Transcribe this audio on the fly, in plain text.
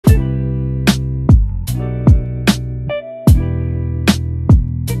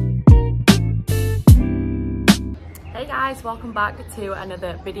guys, welcome back to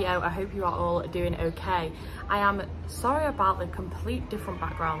another video. I hope you are all doing okay. I am sorry about the complete different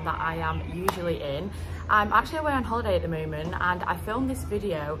background that I am usually in. I'm actually away on holiday at the moment and I filmed this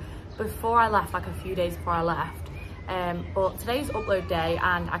video before I left, like a few days before I left. But today's upload day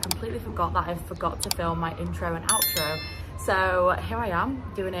and I completely forgot that I forgot to film my intro and outro. So here I am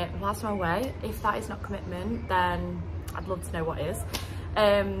doing it whilst I'm away. If that is not commitment, then I'd love to know what is.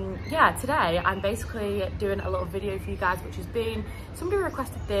 Yeah, today I'm basically doing a little video for you guys, which has been, somebody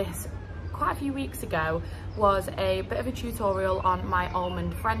requested this quite a few weeks ago, was a bit of a tutorial on my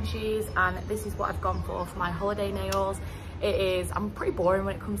almond Frenchies, and this is what I've gone for my holiday nails. I'm pretty boring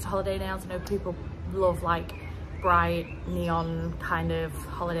when it comes to holiday nails. I know people love like bright neon kind of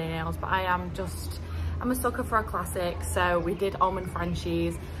holiday nails, but I'm a sucker for a classic. So we did almond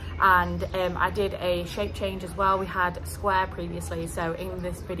Frenchies, and I did a shape change as well. We had square previously, so in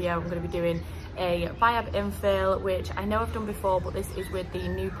this video I'm going to be doing a Biab Infill, which I know I've done before, but this is with the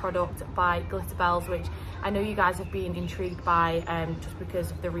new product by Glitterbels, which I know you guys have been intrigued by just because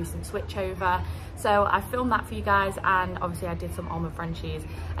of the recent switch over. So I filmed that for you guys, and obviously I did some almond Frenchies.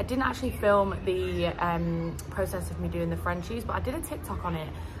 I didn't actually film the process of me doing the Frenchies, but I did a TikTok on it,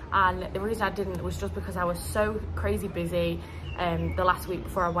 and the reason I didn't was just because I was so crazy busy the last week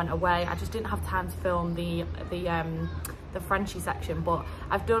before I went away. I just didn't have time to film the Frenchie section, but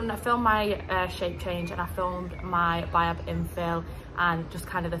I filmed my shape change and I filmed my Biab Infill and just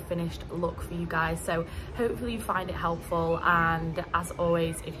kind of the finished look for you guys. So hopefully you find it helpful, and as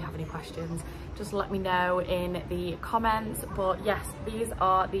always, if you have any questions, just let me know in the comments. But yes, these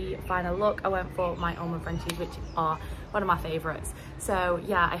are the final look. I went for my almond Frenchies, which are one of my favorites. So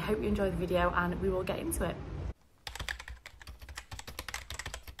yeah, I hope you enjoyed the video and we will get into it.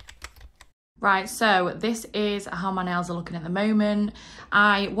 Right, so this is how my nails are looking at the moment.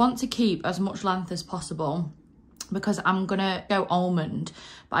 I want to keep as much length as possible because I'm gonna go almond,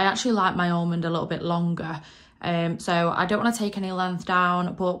 but I actually like my almond a little bit longer. So I don't want to take any length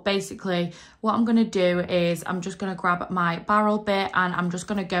down, but basically what I'm going to do is I'm just going to grab my barrel bit and I'm just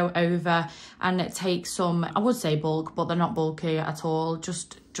going to go over and take some, I would say bulk, but they're not bulky at all.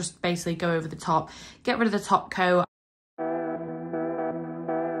 Just basically go over the top, get rid of the top coat.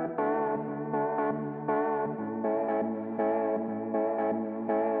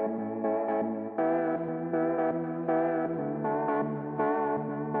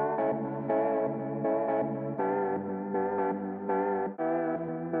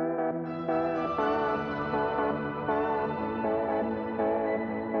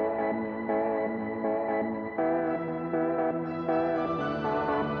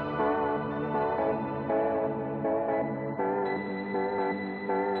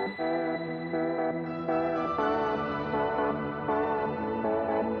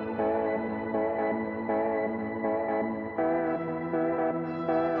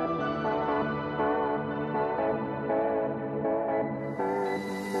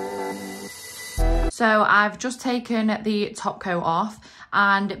 So I've just taken the top coat off,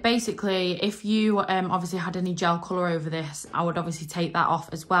 and basically if you obviously had any gel colour over this, I would obviously take that off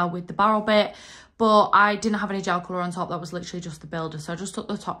as well with the barrel bit, but I didn't have any gel colour on top. That was literally just the builder, so I just took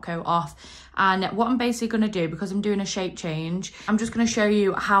the top coat off. And what I'm basically going to do, because I'm doing a shape change, I'm just going to show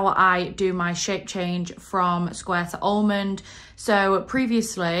you how I do my shape change from square to almond. So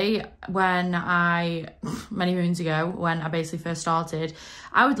previously, many moons ago, when I basically first started,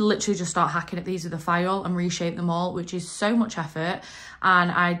 I would literally just start hacking at these with a file and reshape them all, which is so much effort,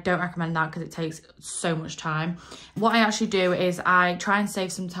 and I don't recommend that because it takes so much time. What I actually do is I try and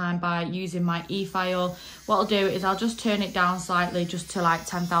save some time by using my e-file. What I'll do is I'll just turn it down slightly just to like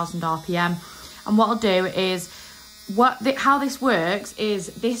 10,000 RPM. And what I'll do is, how this works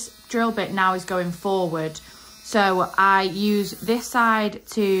is this drill bit now is going forward. So I use this side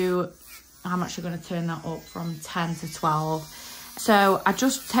to, I'm actually going to turn that up from 10 to 12. So I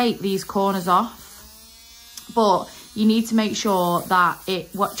just take these corners off, but you need to make sure that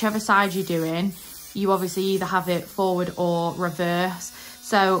whichever side you're doing, you obviously either have it forward or reverse.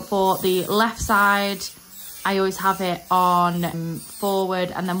 So for the left side, I always have it on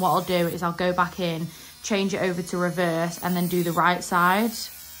forward, and then what I'll do is I'll go back in, change it over to reverse, and then do the right side.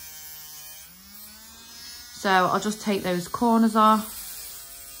 So I'll just take those corners off.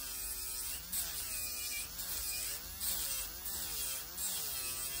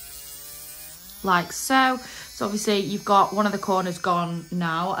 Like so. So obviously you've got one of the corners gone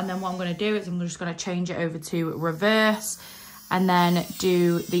now, and then what I'm going to do is I'm just going to change it over to reverse and then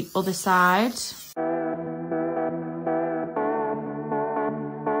do the other side.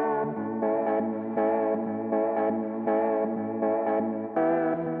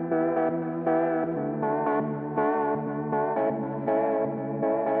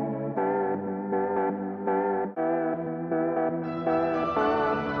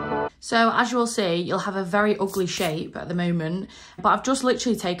 So as you'll see, you'll have a very ugly shape at the moment, but I've just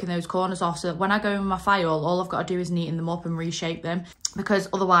literally taken those corners off so that when I go in my file, all I've got to do is neaten them up and reshape them, because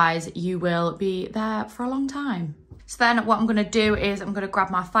otherwise you will be there for a long time. So then what I'm going to do is I'm going to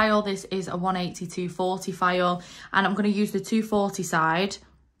grab my file. This is a 180-240 file, and I'm going to use the 240 side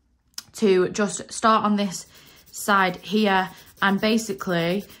to just start on this side here and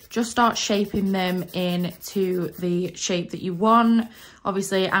basically just start shaping them into the shape that you want.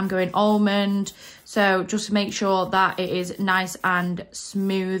 Obviously I'm going almond, so just make sure that it is nice and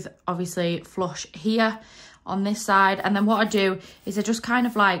smooth, obviously flush here on this side. And then what I do is I just kind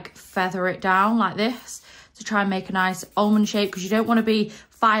of like feather it down like this to try and make a nice almond shape, because you don't want to be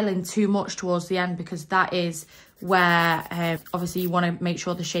filing too much towards the end, because that is where obviously you want to make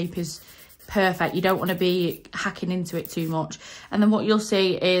sure the shape is perfect. You don't want to be hacking into it too much. And then what you'll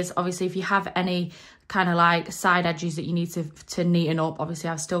see is, obviously, if you have any kind of like side edges that you need to neaten up, obviously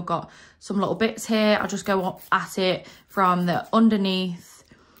I've still got some little bits here. I'll just go up at it from the underneath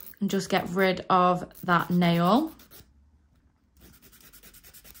and just get rid of that nail.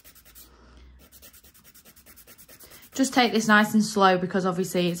 Just take this nice and slow, because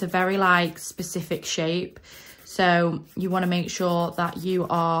obviously it's a very like specific shape, so you want to make sure that you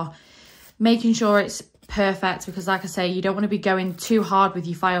are making sure it's perfect, because like I say, you don't want to be going too hard with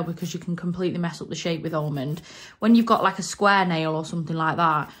your file, because you can completely mess up the shape with almond. When you've got like a square nail or something like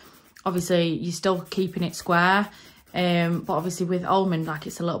that, obviously you're still keeping it square, but obviously with almond, like,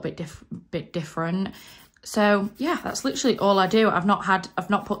 it's a little bit different. So yeah, that's literally all I do. I've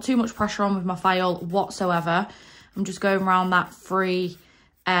not put too much pressure on with my file whatsoever. I'm just going around that free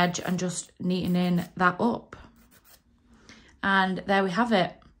edge and just neatening that up. And there we have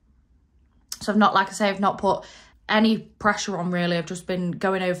it. So I've not, like I say, I've not put any pressure on really. I've just been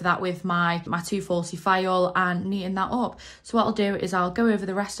going over that with my 240 file and neatening that up. So what I'll do is I'll go over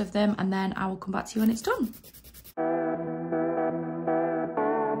the rest of them and then I will come back to you when it's done.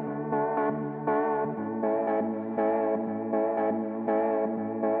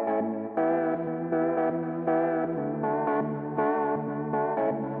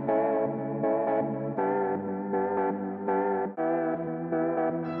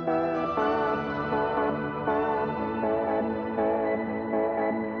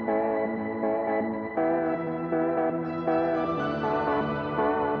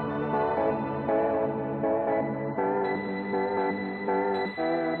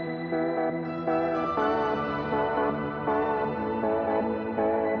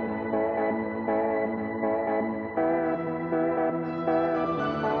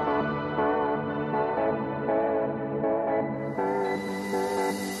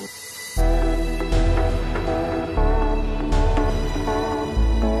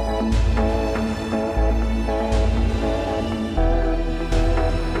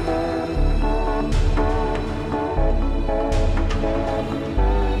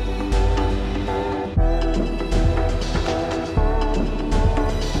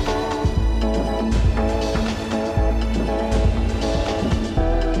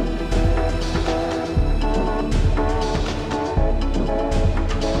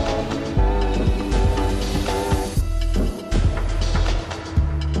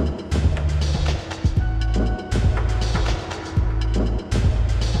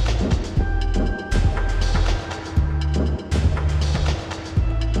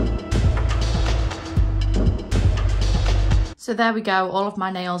 So there we go, all of my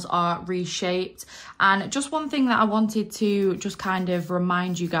nails are reshaped. And just one thing that I wanted to just kind of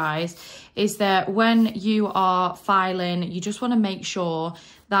remind you guys is that when you are filing, you just want to make sure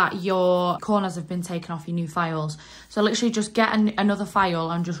that your corners have been taken off your new files. So literally just get another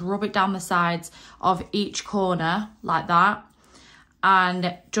file and just rub it down the sides of each corner like that.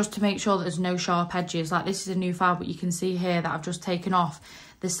 And just to make sure that there's no sharp edges. Like, this is a new file, but you can see here that I've just taken off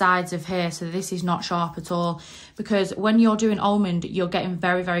the sides of here, so this is not sharp at all, because when you're doing almond, you're getting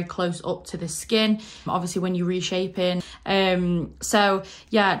very, very close up to the skin, obviously when you're reshaping. So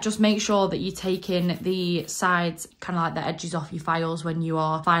yeah, just make sure that you're taking the sides, kind of like the edges off your files when you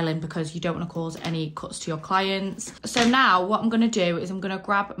are filing, because you don't want to cause any cuts to your clients. So now what I'm going to do is I'm going to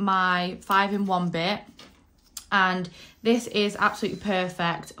grab my 5-in-1 bit, and this is absolutely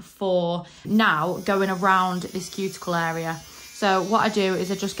perfect for now going around this cuticle area. So what I do is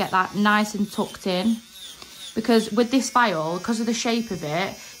I just get that nice and tucked in, because with this file, because of the shape of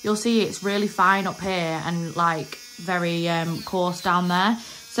it, you'll see it's really fine up here and like very coarse down there.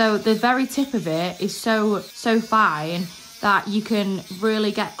 So the very tip of it is so fine that you can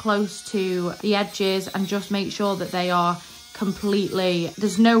really get close to the edges and just make sure that they are completely,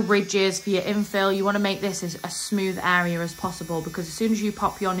 there's no ridges for your infill. You want to make this as a smooth area as possible, because as soon as you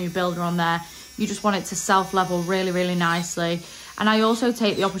pop your new builder on there, you just want it to self-level really, really nicely. And I also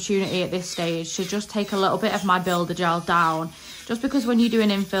take the opportunity at this stage to just take a little bit of my builder gel down, just because when you're doing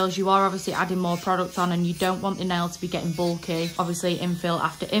infills, you are obviously adding more product on and you don't want the nail to be getting bulky, obviously infill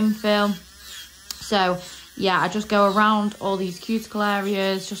after infill. So yeah, I just go around all these cuticle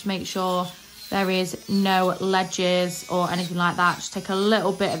areas, just make sure there is no ledges or anything like that. Just take a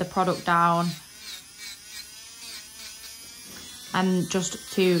little bit of the product down, and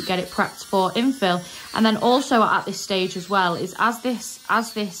just to get it prepped for infill. And then also at this stage as well is as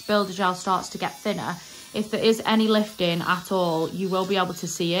this builder gel starts to get thinner, if there is any lifting at all, you will be able to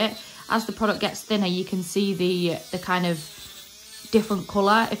see it. As the product gets thinner, you can see the kind of different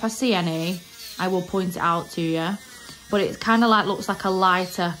colour. If I see any, I will point it out to you. But it kind of like looks like a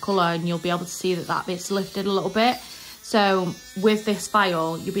lighter colour, and you'll be able to see that that bit's lifted a little bit. So with this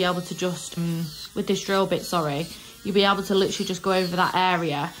file, you'll be able to just, with this drill bit, sorry, you'll be able to literally just go over that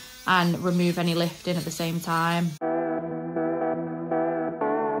area and remove any lifting at the same time.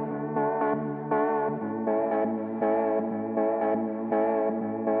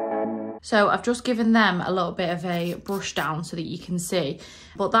 So I've just given them a little bit of a brush down so that you can see.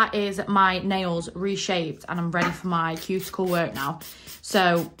 But that is my nails reshaped, and I'm ready for my cuticle work now.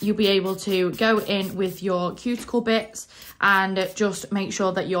 So you'll be able to go in with your cuticle bits and just make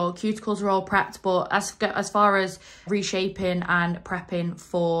sure that your cuticles are all prepped. But as far as reshaping and prepping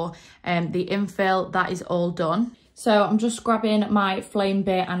for the infill, that is all done. So I'm just grabbing my flame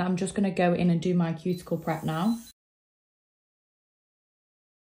bit and I'm just going to go in and do my cuticle prep now.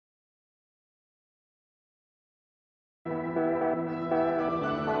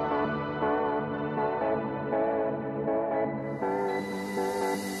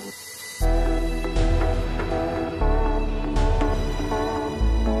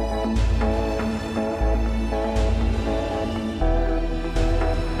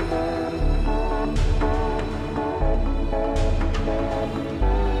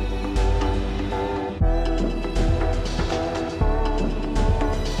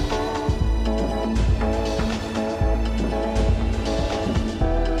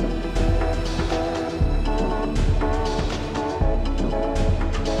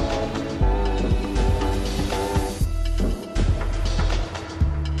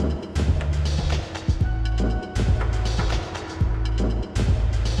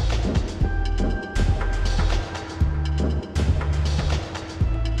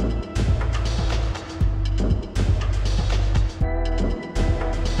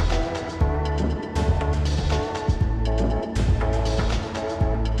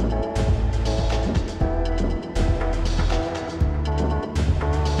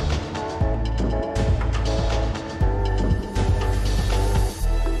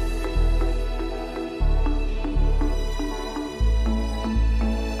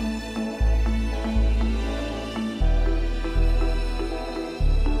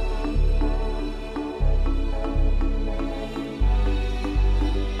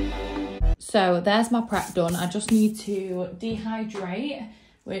 So there's my prep done. I just need to dehydrate,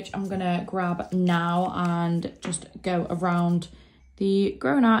 which I'm gonna grab now and just go around the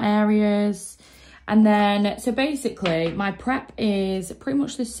grown out areas. And then, so basically my prep is pretty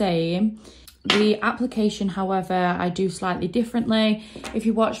much the same. The application, however, I do slightly differently. If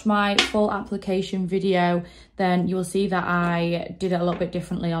you watched my full application video, then you will see that I did it a little bit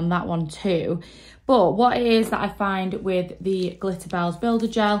differently on that one too. But what it is that I find with the Glitterbels Builder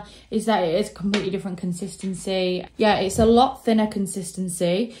Gel is that it is a completely different consistency. Yeah, it's a lot thinner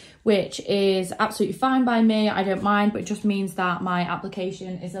consistency, which is absolutely fine by me. I don't mind, but it just means that my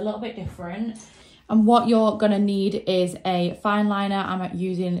application is a little bit different. And what you're gonna need is a fine liner. I'm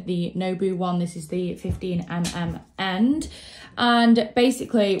using the Nobu one. This is the 15mm end. And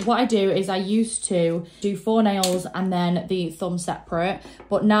basically what I do is I used to do 4 nails and then the thumb separate,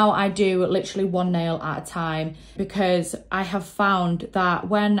 but now I do literally 1 nail at a time, because I have found that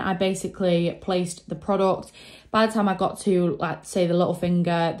when I basically placed the product, by the time I got to, like, say the little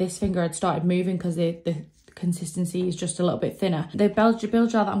finger, this finger had started moving because the consistency is just a little bit thinner. The builder gel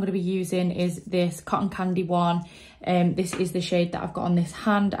that I'm going to be using is this cotton candy one. This is the shade that I've got on this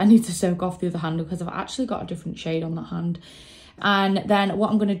hand. I need to soak off the other hand because I've actually got a different shade on that hand. And then what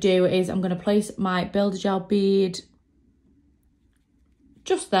I'm going to do is I'm going to place my builder gel bead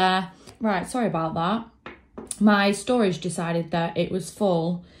just there. Right, sorry about that. My storage decided that it was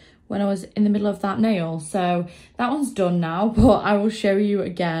full when I was in the middle of that nail. So that one's done now, but I will show you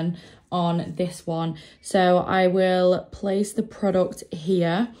again on this one. So I will place the product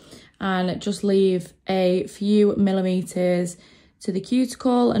here and just leave a few millimeters to the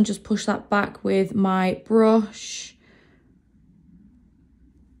cuticle and just push that back with my brush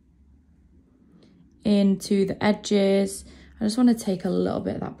into the edges. I just want to take a little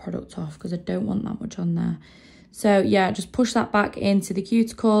bit of that product off because I don't want that much on there. So yeah, just push that back into the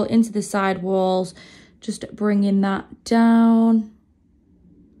cuticle, into the side walls, just bringing that down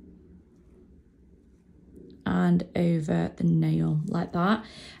and over the nail like that.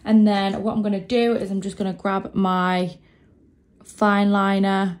 And then what I'm going to do is I'm just going to grab my fine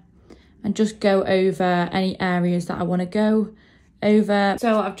liner and just go over any areas that I want to go over.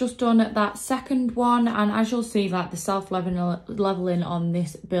 So I've just done that second one, and as you'll see, like the self-leveling on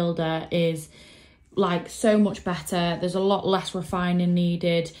this builder is like so much better. There's a lot less refining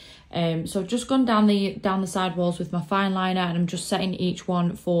needed. So I've just gone down the side walls with my fine liner, and I'm just setting each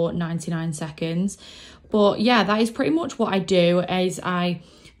one for 99 seconds. But yeah, that is pretty much what I do, is I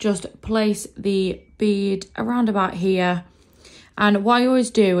just place the bead around about here. And what I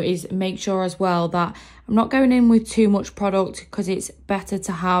always do is make sure as well that I'm not going in with too much product, because it's better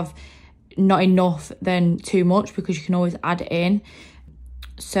to have not enough than too much, because you can always add it in.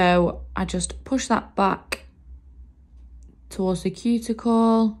 So I just push that back towards the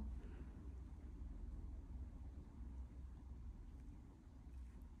cuticle.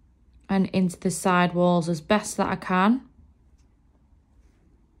 And into the side walls as best that I can.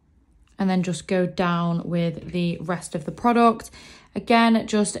 And then just go down with the rest of the product. Again,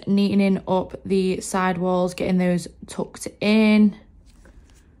 just neatening up the side walls, getting those tucked in.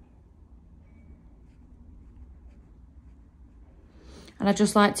 And I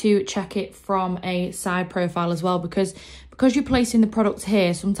just like to check it from a side profile as well, because you're placing the product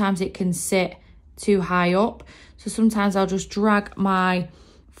here, sometimes it can sit too high up. So sometimes I'll just drag my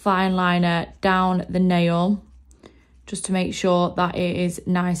fine liner down the nail just to make sure that it is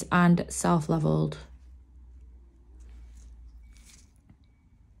nice and self-leveled.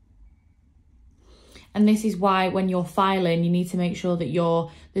 And this is why when you're filing, you need to make sure that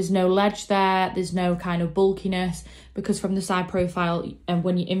there's no ledge there, there's no kind of bulkiness, because from the side profile and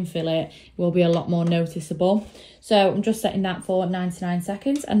when you infill it, it will be a lot more noticeable. So I'm just setting that for 99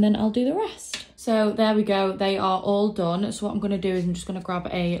 seconds and then I'll do the rest. So there we go, they are all done. So what I'm going to do is I'm just going to grab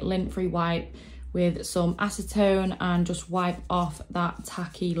a lint-free wipe with some acetone and just wipe off that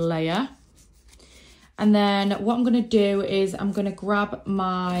tacky layer. And then what I'm going to do is I'm going to grab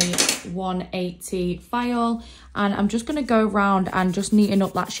my 180 file and I'm just going to go around and just neaten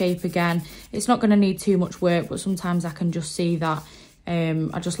up that shape again. It's not going to need too much work, but sometimes I can just see that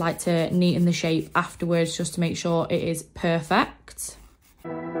I just like to neaten the shape afterwards just to make sure it is perfect.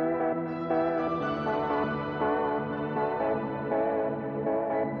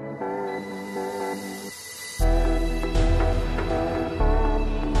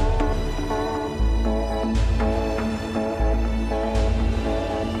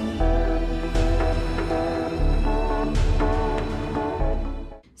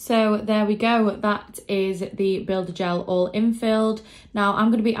 So there we go, that is the Builder Gel all infilled. Now I'm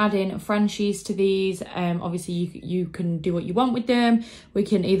going to be adding Frenchies to these. Obviously you can do what you want with them. We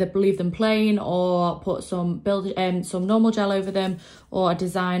can either leave them plain or put some normal gel over them, or a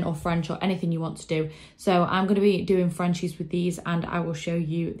design or French or anything you want to do. So I'm going to be doing Frenchies with these and I will show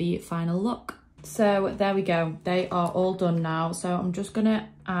you the final look. So there we go, they are all done now. So I'm just going to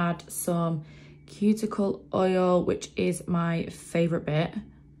add some cuticle oil, which is my favourite bit.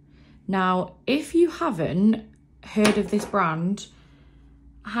 Now, if you haven't heard of this brand,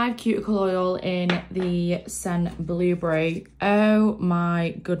 Hive Cuticle Oil in the scent Blueberry. Oh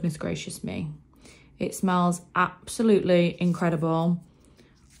my goodness gracious me. It smells absolutely incredible.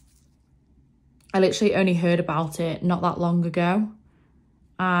 I literally only heard about it not that long ago.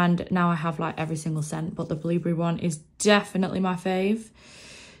 And now I have like every single scent, but the Blueberry one is definitely my fave.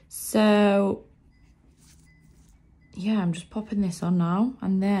 So yeah, I'm just popping this on now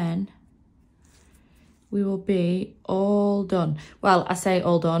and then we will be all done. Well, I say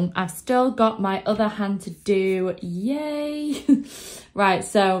all done. I've still got my other hand to do. Yay! Right,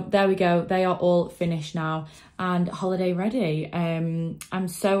 so there we go. They are all finished now and holiday ready. I'm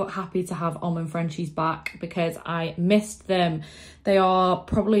so happy to have Almond Frenchies back because I missed them. They are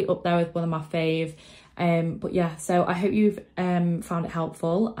probably up there with one of my fave. But yeah, so I hope you've found it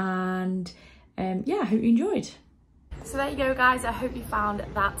helpful and yeah, I hope you enjoyed. So there you go guys, I hope you found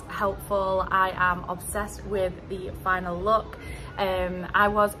that helpful. I am obsessed with the final look. I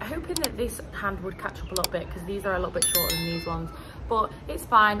was hoping that this hand would catch up a little bit because these are a little bit shorter than these ones, but it's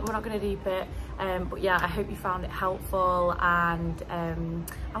fine, we're not going to deep it. But yeah, I hope you found it helpful, and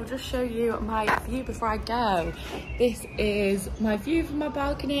I'll just show you my view before I go. This is my view from my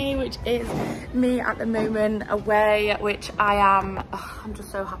balcony, which is me at the moment away, which I'm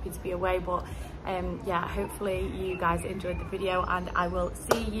just so happy to be away. But yeah, hopefully you guys enjoyed the video, and I will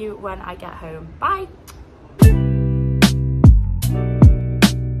see you when I get home. Bye.